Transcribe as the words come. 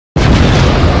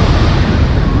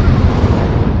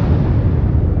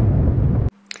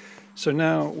So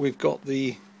now we've got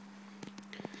the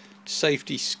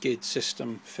safety skid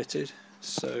system fitted,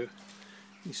 so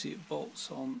you see it bolts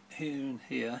on here and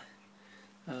here.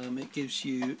 It gives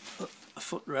you a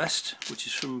footrest, which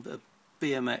is from a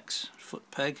BMX foot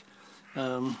peg.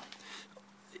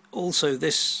 Also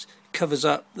this covers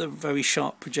up the very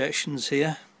sharp projections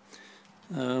here,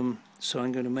 so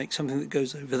I'm going to make something that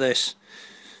goes over this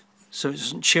so it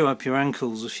doesn't chew up your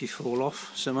ankles if you fall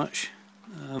off so much.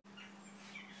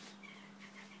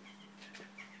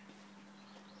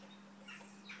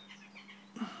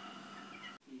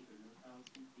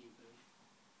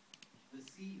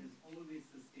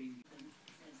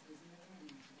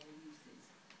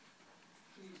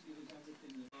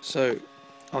 So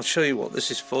I'll show you what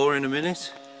this is for in a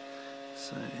minute.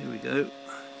 So here we go.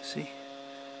 See,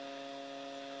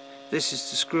 this is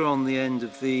to screw on the end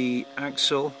of the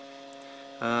axle,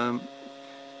 so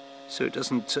it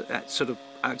doesn't sort of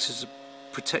acts as a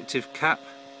protective cap.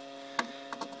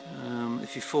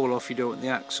 If you fall off, you don't want the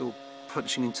axle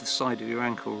punching into the side of your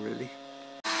ankle, really.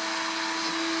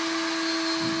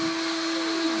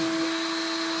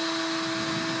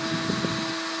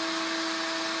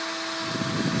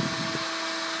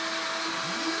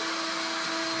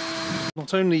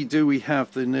 Not only do we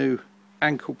have the new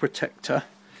ankle protector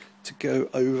to go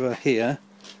over here,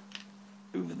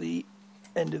 over the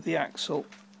end of the axle,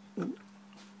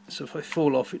 so if I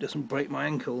fall off it doesn't break my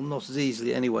ankle, not as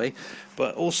easily anyway,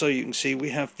 but also you can see we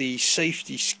have the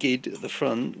safety skid at the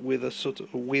front with a sort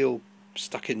of a wheel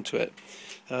stuck into it.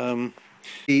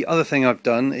 The other thing I've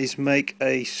done is make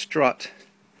a strut,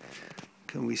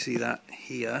 can we see that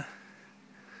here,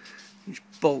 which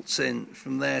bolts in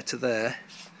from there to there,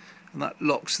 and that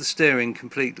locks the steering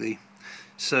completely.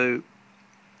 So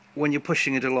when you're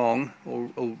pushing it along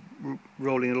or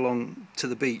rolling along to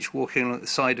the beach, walking along the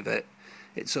side of it,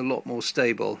 it's a lot more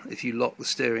stable if you lock the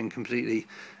steering completely.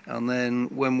 And then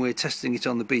when we're testing it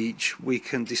on the beach, we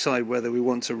can decide whether we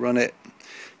want to run it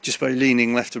just by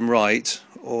leaning left and right,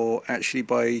 or actually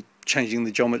by changing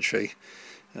the geometry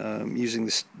using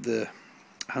the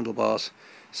handlebars.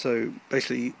 So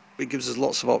basically it gives us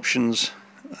lots of options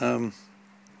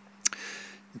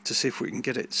to see if we can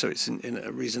get it so it's in a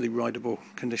reasonably rideable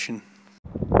condition.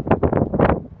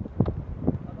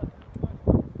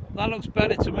 That looks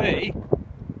better to me.